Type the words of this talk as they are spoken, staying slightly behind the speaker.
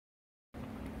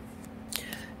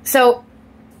So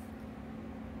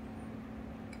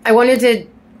I wanted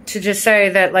to just say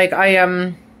that, like,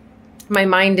 my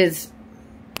mind is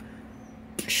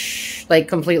like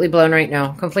completely blown right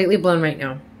now. Completely blown right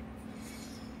now.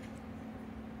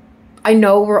 I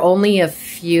know we're only a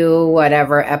few,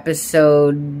 whatever,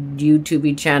 episode,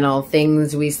 YouTube channel,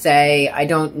 things we say. I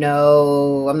don't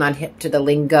know. I'm not hip to the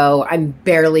lingo. I'm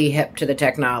barely hip to the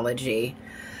technology.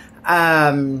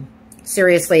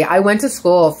 Seriously, I went to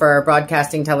school for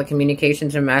broadcasting,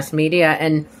 telecommunications, and mass media,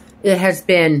 and it has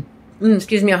been,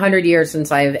 100 years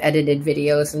since I've edited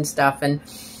videos and stuff, and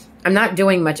I'm not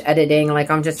doing much editing.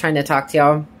 Like, I'm just trying to talk to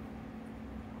y'all.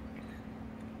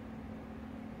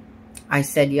 I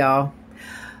said y'all.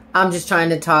 I'm just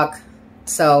trying to talk.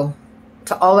 So,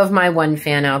 to all of my one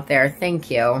fan out there, thank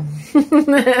you.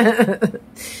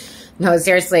 No,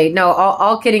 seriously. No,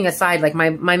 all kidding aside, like, my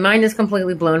mind is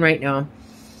completely blown right now.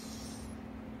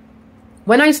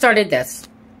 When I started this,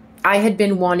 I had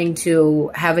been wanting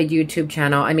to have a YouTube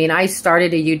channel. I mean, I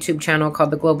started a YouTube channel called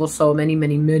The Global Soul many,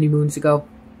 many, many moons ago.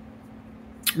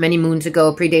 Many moons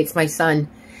ago, predates my son.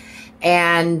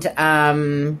 And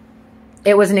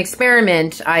it was an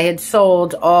experiment. I had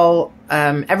sold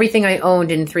everything I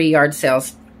owned in 3 yard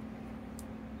sales.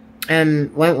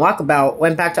 And went walkabout,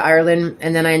 went back to Ireland,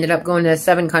 and then I ended up going to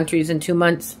 7 countries in 2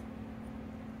 months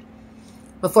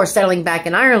before settling back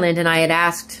in Ireland. And I had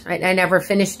asked, I never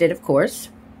finished it, of course.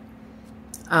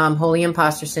 Holy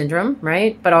imposter syndrome,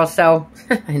 right? But also,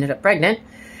 I ended up pregnant.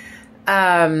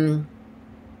 But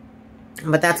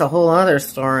that's a whole other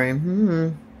story.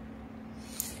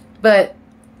 But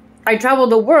I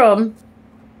traveled the world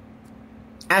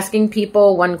asking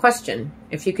people one question.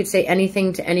 If you could say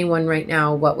anything to anyone right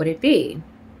now, what would it be?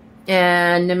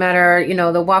 And no matter, you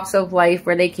know, the walks of life,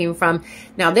 where they came from.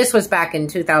 Now, this was back in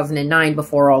 2009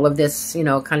 before all of this, you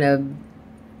know, kind of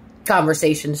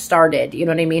conversation started. You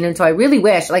know what I mean? And so I really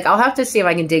wish, like, I'll have to see if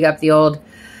I can dig up the old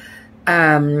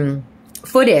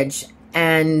footage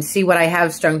and see what I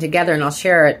have strung together, and I'll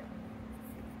share it.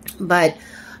 But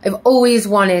I've always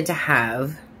wanted to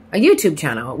have a YouTube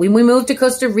channel. When we moved to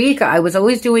Costa Rica, I was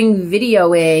always doing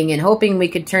videoing and hoping we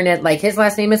could turn it, like, his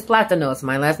last name is Platanos,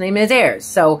 my last name is Ayers.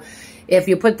 So if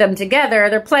you put them together,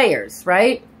 they're players,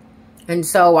 right? And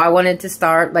so I wanted to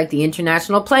start, like, the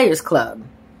International Players Club.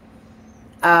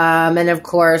 And of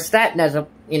course that doesn't,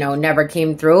 you know, never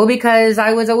came through because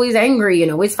I was always angry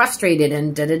and always frustrated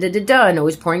and and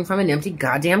always pouring from an empty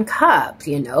goddamn cup.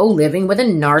 You know, living with a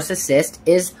narcissist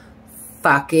is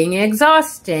fucking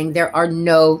exhausting. There are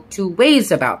no two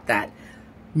ways about that.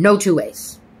 No two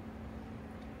ways.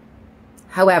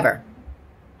 However,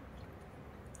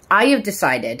 I have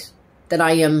decided that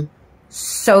I am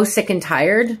so sick and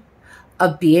tired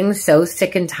of being so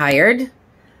sick and tired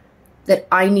that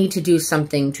I need to do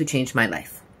something to change my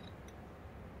life.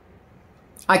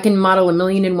 I can model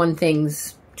 1,000,001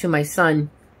 things to my son,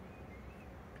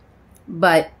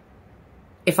 but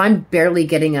if I'm barely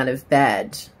getting out of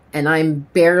bed and I'm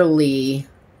barely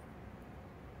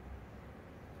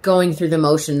going through the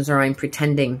motions, or I'm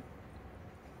pretending,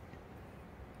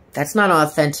 that's not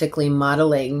authentically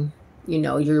modeling, you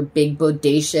know, your big,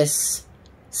 bodacious,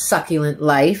 succulent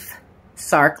life.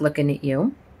 Sark looking at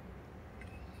you.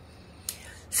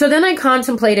 So then I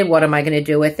contemplated, what am I going to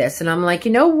do with this? And I'm like,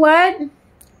 you know what?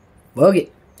 Boogie.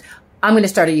 I'm going to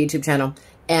start a YouTube channel.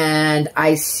 And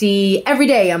I see every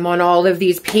day I'm on all of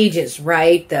these pages,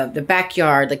 right? The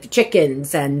backyard, like the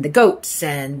chickens and the goats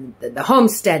and the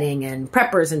homesteading and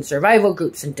preppers and survival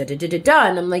groups and da-da-da-da-da.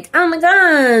 And I'm like, oh my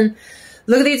God,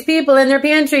 look at these people in their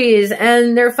pantries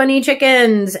and their funny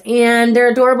chickens and their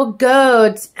adorable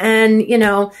goats. And, you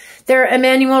know, they're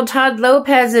Emmanuel Todd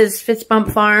Lopez's Fist Bump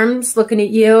Farms looking at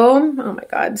you. Oh my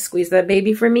God, squeeze that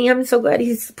baby for me. I'm so glad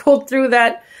he's pulled through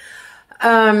that. So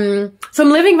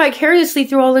I'm living vicariously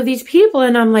through all of these people,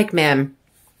 and I'm like, man,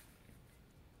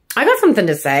 I got something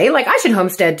to say. Like, I should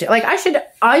homestead too. Like,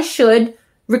 I should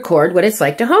record what it's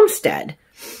like to homestead.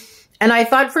 And I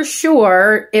thought for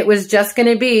sure it was just going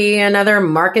to be another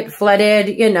market flooded,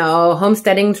 you know,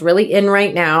 homesteading's really in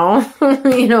right now,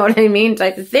 you know what I mean,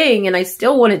 type of thing. And I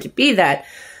still want it to be that.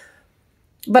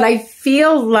 But I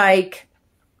feel like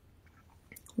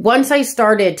once I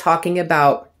started talking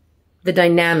about the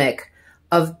dynamic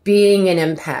of being an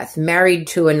empath, married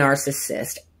to a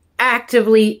narcissist,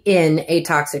 actively in a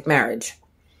toxic marriage,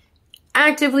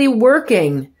 actively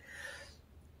working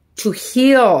to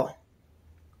heal,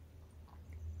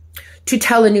 to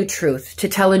tell a new truth, to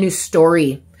tell a new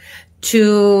story,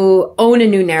 to own a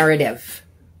new narrative,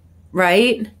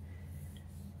 right?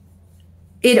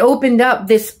 It opened up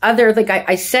this other, like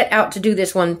I set out to do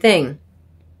this one thing.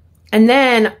 And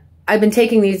then I've been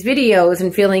taking these videos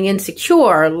and feeling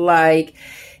insecure, like,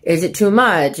 is it too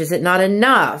much? Is it not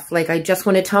enough? Like, I just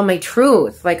want to tell my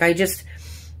truth. Like,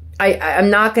 I'm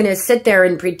not going to sit there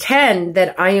and pretend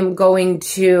that I am going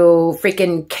to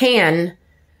freaking can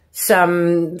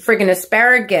some freaking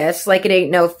asparagus like it ain't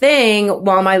no thing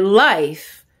while my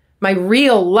life, my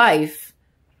real life,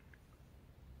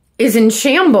 is in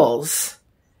shambles.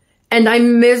 And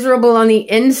I'm miserable on the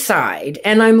inside,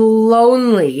 and I'm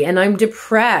lonely, and I'm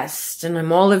depressed, and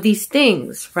I'm all of these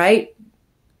things, right?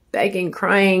 Begging,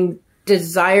 crying,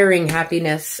 desiring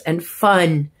happiness and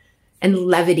fun and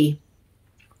levity.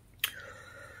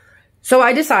 So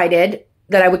I decided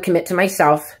that I would commit to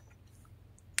myself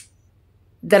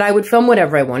that I would film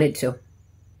whatever I wanted to.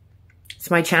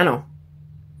 It's my channel.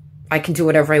 I can do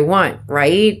whatever I want,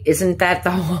 right? Isn't that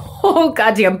the whole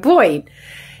goddamn point?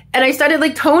 And I started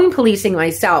like tone policing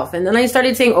myself. And then I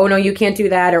started saying, oh no, you can't do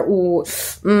that. Or, ooh,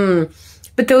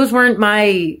 But those weren't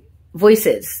my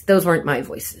voices. Those weren't my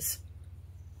voices.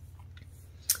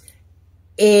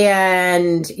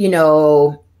 And, you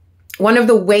know, one of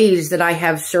the ways that I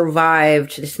have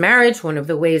survived this marriage, one of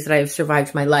the ways that I have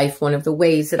survived my life, one of the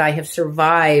ways that I have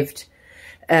survived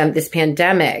this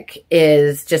pandemic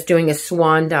is just doing a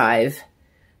swan dive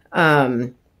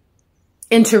into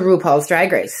RuPaul's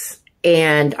Drag Race.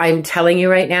 And I'm telling you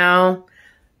right now,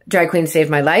 drag queen saved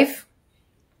my life.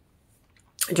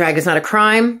 Drag is not a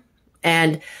crime.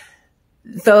 And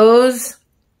those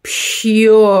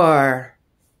pure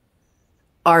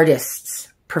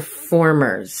artists,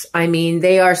 performers, I mean,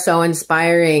 they are so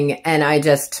inspiring. And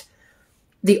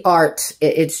the art,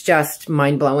 it's just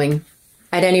mind-blowing.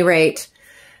 At any rate,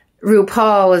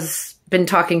 RuPaul has been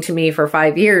talking to me for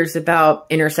 5 years about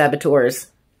inner saboteurs.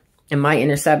 And my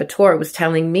inner saboteur was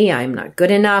telling me I'm not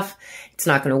good enough. It's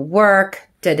not going to work.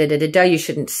 You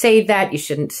shouldn't say that. You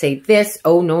shouldn't say this.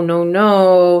 Oh, no, no,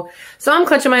 no. So I'm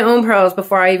clutching my own pearls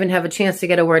before I even have a chance to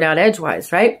get a word out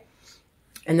edgewise, right?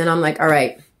 And then I'm like, all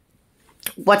right,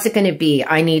 what's it going to be?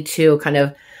 I need to kind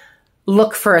of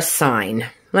look for a sign.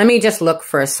 Let me just look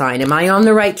for a sign. Am I on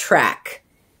the right track?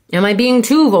 Am I being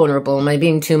too vulnerable? Am I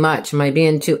being too much? Am I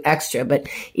being too extra? But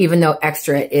even though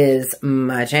extra is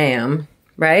my jam,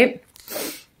 right?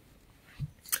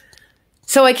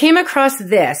 So I came across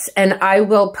this, and I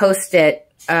will post it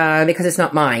because it's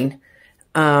not mine.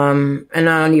 And I'm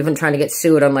not even trying to get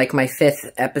sued on like my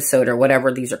 5th episode or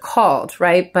whatever these are called,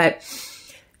 right? But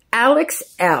Alex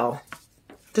L,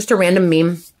 just a random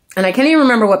meme. And I can't even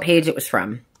remember what page it was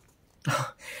from,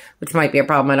 which might be a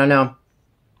problem. I don't know.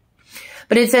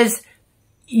 But it says,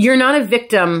 you're not a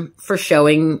victim for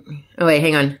showing... Oh, wait,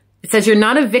 hang on. It says, you're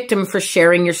not a victim for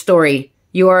sharing your story.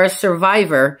 You are a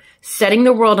survivor setting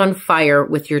the world on fire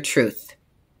with your truth.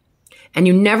 And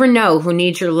you never know who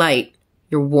needs your light,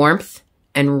 your warmth,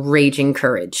 and raging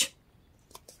courage.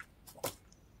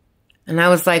 And I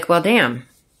was like, well, damn.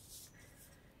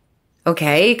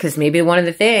 Okay, because maybe one of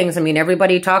the things, I mean,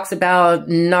 everybody talks about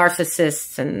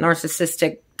narcissists and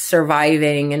narcissistic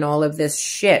surviving and all of this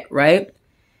shit, right?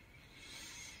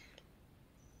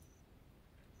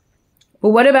 But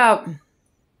what about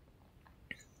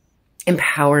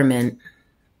empowerment,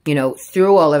 you know,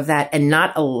 through all of that and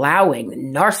not allowing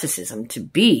narcissism to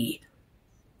be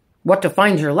what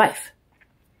defines your life?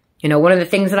 You know, one of the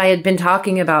things that I had been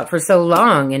talking about for so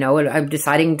long, you know, I'm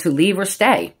deciding to leave or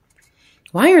stay.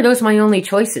 Why are those my only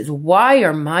choices? Why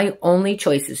are my only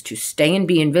choices to stay and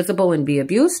be invisible and be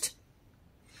abused?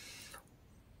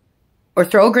 Or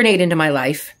throw a grenade into my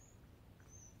life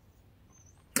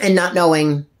and not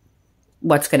knowing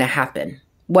what's going to happen?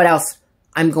 What else?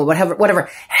 Whatever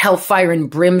hellfire and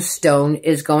brimstone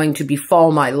is going to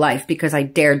befall my life because I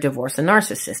dared divorce a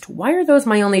narcissist. Why are those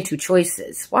my only two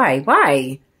choices? Why?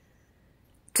 Why?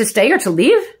 To stay or to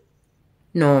leave?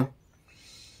 No.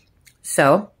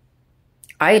 So,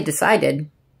 I had decided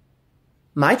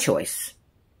my choice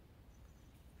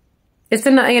is to,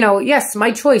 you know, yes,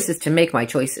 my choice is to make my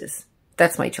choices.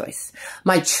 That's my choice.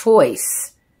 My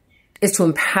choice is to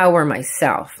empower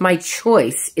myself. My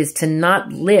choice is to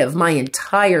not live my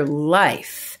entire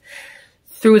life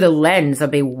through the lens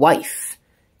of a wife,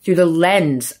 through the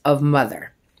lens of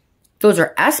mother. Those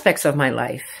are aspects of my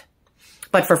life.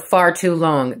 But for far too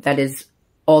long, that is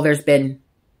all there's been.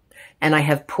 And I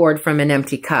have poured from an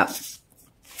empty cup.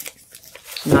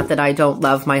 Not that I don't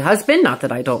love my husband, not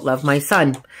that I don't love my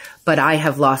son, but I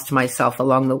have lost myself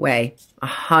along the way.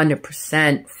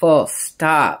 100% full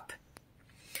stop.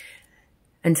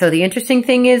 And so the interesting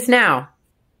thing is now,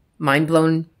 mind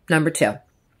blown number 2.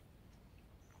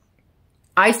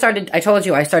 I told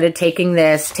you, I started taking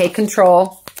this, take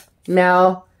control.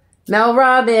 Mel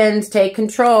Robbins, take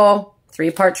control.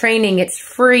 3-part training. It's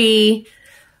free.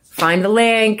 Find the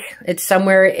link. It's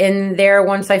somewhere in there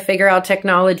once I figure out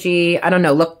technology. I don't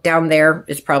know. Look down there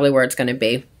is probably where it's going to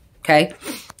be. Okay?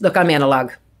 Look, I'm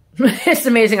analog. It's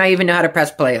amazing I even know how to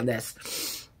press play on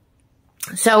this.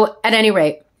 So, at any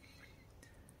rate,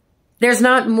 there's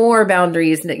not more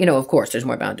boundaries. You know, of course, there's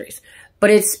more boundaries. But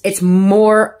it's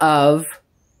more of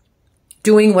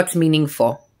doing what's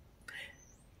meaningful.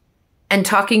 And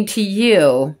talking to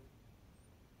you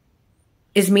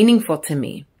is meaningful to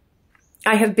me.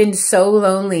 I have been so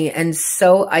lonely and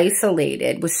so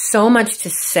isolated with so much to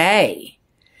say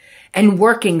and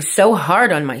working so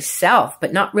hard on myself,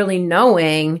 but not really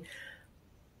knowing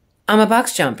I'm a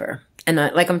box jumper. And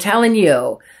like I'm telling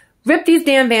you, rip these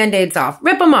damn Band-Aids off.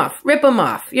 Rip them off. Rip them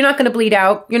off. You're not going to bleed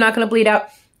out. You're not going to bleed out.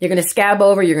 You're going to scab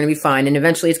over. You're going to be fine. And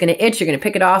eventually it's going to itch. You're going to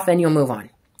pick it off and you'll move on.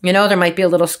 You know, there might be a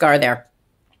little scar there.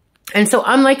 And so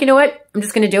I'm like, you know what? I'm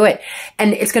just going to do it.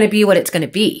 And it's going to be what it's going to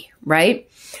be, right?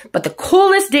 But the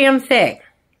coolest damn thing,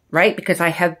 right? Because I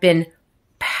have been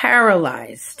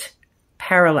paralyzed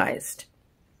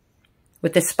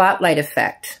with the spotlight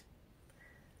effect,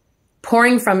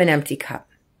 pouring from an empty cup,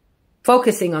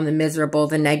 focusing on the miserable,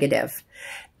 the negative.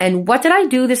 And what did I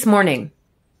do this morning?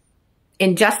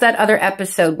 In just that other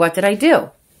episode, what did I do?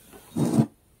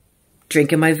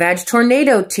 Drinking my Vag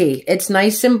Tornado tea. It's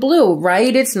nice and blue,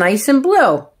 right? It's nice and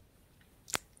blue.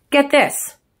 Get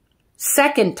this.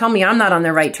 Second, tell me I'm not on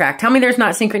the right track. Tell me there's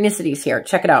not synchronicities here.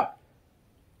 Check it out.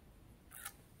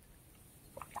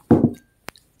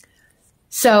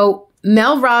 So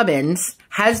Mel Robbins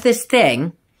has this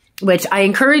thing, which I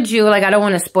encourage you, like I don't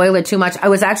want to spoil it too much. I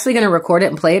was actually going to record it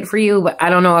and play it for you, but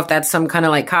I don't know if that's some kind of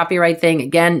like copyright thing.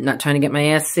 Again, not trying to get my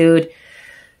ass sued.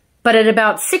 But at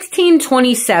about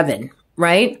 1627,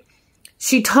 right,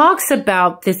 she talks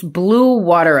about this blue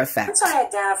water effect. Once I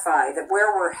identify that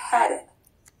where we're headed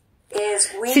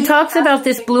is she talks about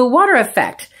this blue water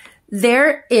effect.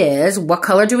 There is, what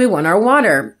color do we want our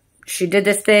water? She did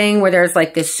this thing where there's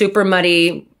like this super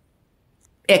muddy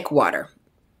ick water.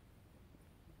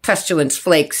 Pestilence,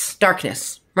 flakes,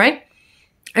 darkness, right?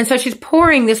 And so she's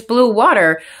pouring this blue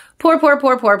water,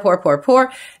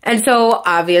 pour. And so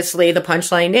obviously the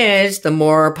punchline is the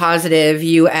more positive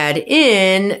you add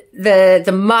in,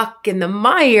 the muck and the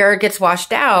mire gets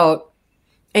washed out.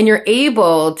 And you're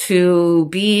able to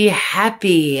be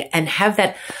happy and have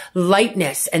that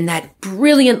lightness and that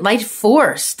brilliant light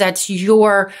force. That's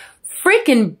your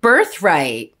freaking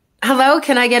birthright. Hello,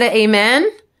 can I get an amen?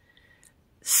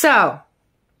 So,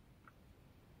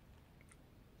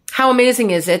 how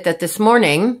amazing is it that this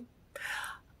morning,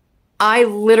 I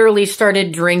literally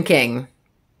started drinking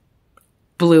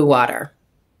blue water.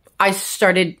 I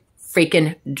started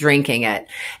freaking drinking it.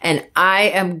 And I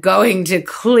am going to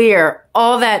clear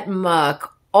all that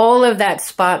muck, all of that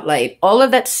spotlight, all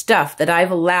of that stuff that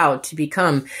I've allowed to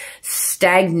become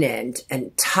stagnant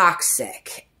and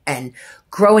toxic and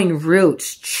growing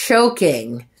roots,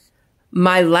 choking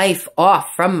my life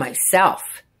off from myself.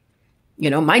 You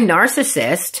know, my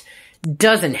narcissist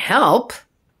doesn't help,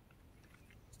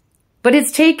 but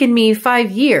it's taken me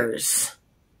 5 years.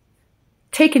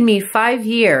 Taken me 5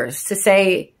 years to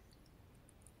say,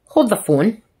 hold the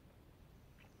phone.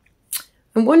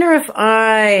 I wonder if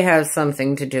I have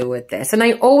something to do with this. And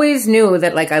I always knew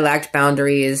that like I lacked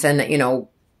boundaries and, you know,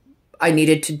 I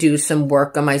needed to do some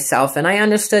work on myself. And I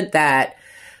understood that.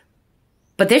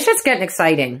 But this shit's getting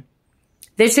exciting.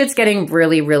 This shit's getting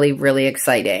really, really, really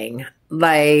exciting.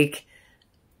 Like,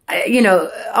 you know,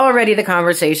 already the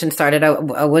conversation started.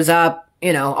 I was up,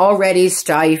 you know, already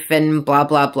strife and blah,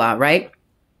 blah, blah, right?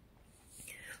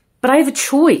 But I have a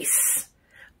choice.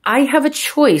 I have a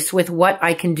choice with what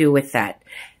I can do with that.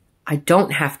 I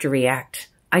don't have to react.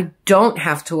 I don't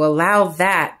have to allow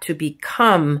that to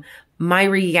become my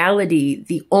reality.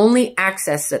 The only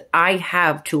access that I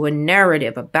have to a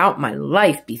narrative about my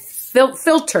life be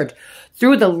filtered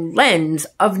through the lens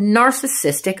of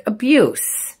narcissistic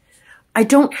abuse. I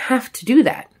don't have to do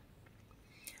that.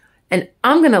 And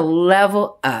I'm going to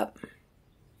level up.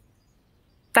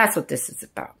 That's what this is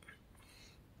about.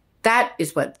 That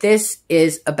is what this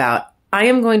is about. I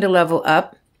am going to level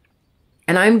up,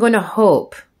 and I'm going to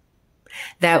hope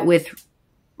that with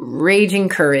raging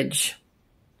courage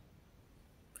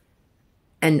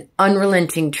and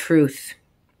unrelenting truth,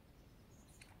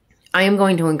 I am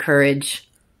going to encourage,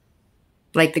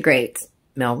 like the great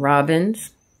Mel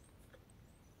Robbins,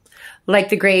 like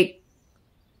the great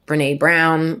Brene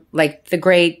Brown, like the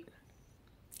great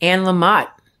Anne Lamott.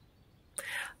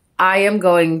 I am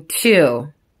going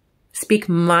to speak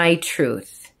my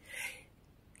truth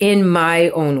in my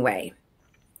own way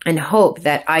and hope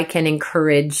that I can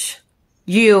encourage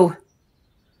you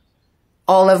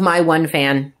all of my one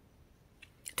fan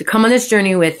to come on this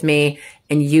journey with me,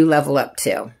 and you level up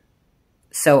too.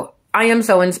 So I am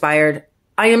so inspired.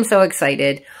 I am so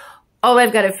excited. All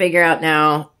I've got to figure out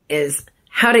now is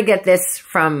how to get this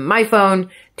from my phone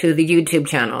to the YouTube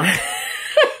channel.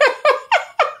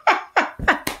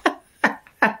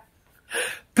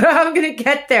 But I'm going to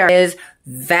get there. Is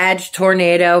Vag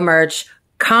Tornado merch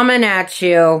coming at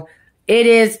you. It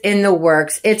is in the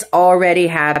works. It's already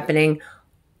happening.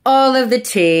 All of the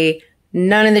tea,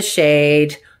 none of the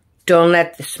shade. Don't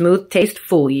let the smooth taste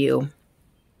fool you.